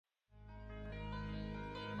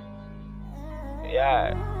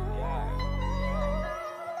Yeah.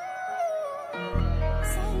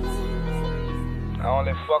 I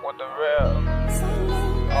only fuck with the real.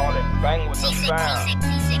 I only bang with the fam.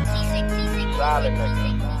 Solid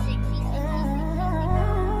nigga.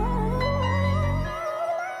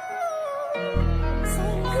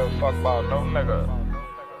 Give a fuck about no nigga.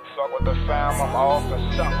 Fuck with the fam, I'm off for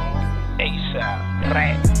something. ASAP.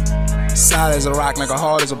 Right. Solid as a rock, nigga.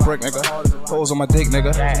 Hard as a brick, nigga. Hoes on my dick,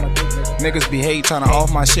 nigga. Niggas be hate tryna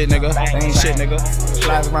off my shit, nigga. They ain't shit, nigga.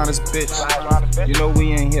 Flies around this bitch. You know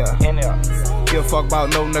we ain't here. Give a fuck about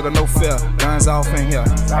no nigga, no fear. Guns off in here.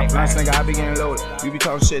 Last nigga, I be getting loaded. You be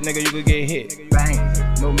talking shit, nigga, you could get hit. Bang.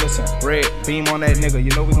 No missing. Red beam on that nigga.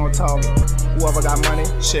 You know we gon' talk. Whoever got money,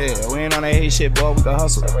 shit. We ain't on that hate shit, boy. We can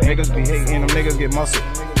hustle. Niggas be hating, them niggas get muscle.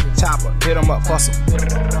 Chopper, hit them up, bust them.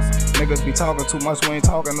 Niggas be talking too much, we ain't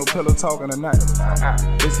talking, no pillow talking or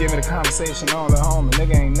nothing. Just give me the conversation on the homie,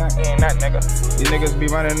 nigga ain't nothing. Ain't nothing, nigga. These niggas be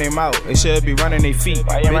running their mouth, they should be running their feet.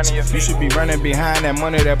 Why you running your feet? You should be running behind that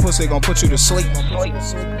money, that pussy gon' put you to sleep.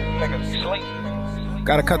 Niggas sleep.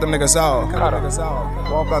 Gotta cut them niggas off.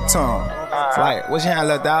 Walk up to them. Like, what's your hand,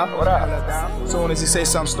 little dog? What up? Soon as he say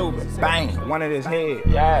something stupid, bang, one in his head.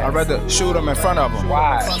 Yeah. I'd rather shoot him in front of him.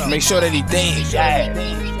 Why? Make sure that he dead.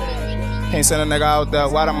 Yeah. Can't send a nigga out there,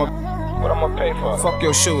 what I'ma pay for? fuck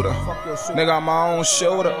your shooter. Nigga, I'm my own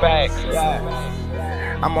shooter. Facts.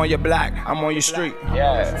 I'm on your block, I'm on your street.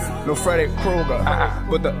 Yeah. No Freddy Krueger,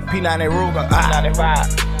 with the P90 Ruger.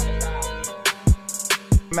 95.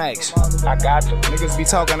 Max. I got to. Niggas be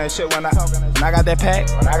talking that shit when I got that pack.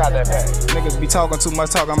 When I got that pack. Niggas be talking too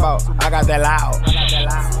much, talking about I got that loud.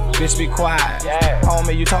 Bitch, be quiet. Yeah.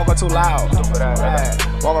 Homie, you talking too loud. Yeah.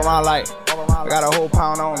 Walk around like I got a whole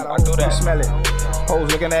pound on me. I do that. You smell it. Hoes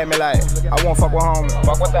looking at me like I won't fuck with homie.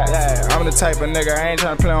 Fuck with that. Yeah, I'm the type of nigga, I ain't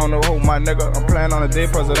tryna play on no hoe, my nigga. I'm playing on the dead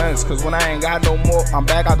presidents, cause when I ain't got no more, I'm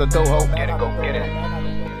back out the door, ho. Get it, go get it.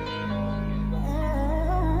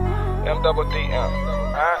 M-double-D-M.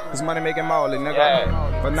 It's money making Marley, nigga.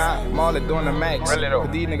 Yeah. But not Marley doing the max. Really though.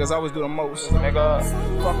 But these niggas always do the most. Nigga.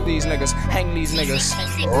 Fuck these niggas, hang these niggas.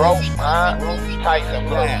 Rope, Tyson,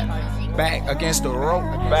 bro. Yeah. Back against the rope.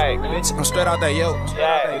 Back. Bitch, I'm straight out that yoke.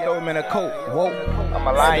 Yeah. They throw him in a coat. Whoa. I'm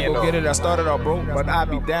a lion, go though. get it, I started off broke, but I'd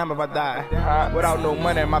be damned if I die. Without no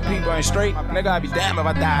money and my people ain't straight, nigga, I'd be damned if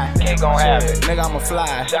I die. Ain't gon' have it. Nigga, I'ma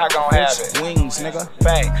fly. Shot gon' have it. Wings, nigga.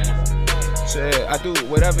 Facts. Shit, I do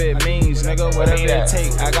whatever it means, nigga, whatever it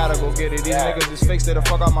take. I gotta go get it. These niggas is fake, stay the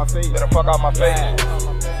fuck out my face. Get the fuck out my face.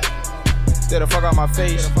 Stay the fuck out my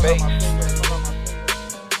face. Face.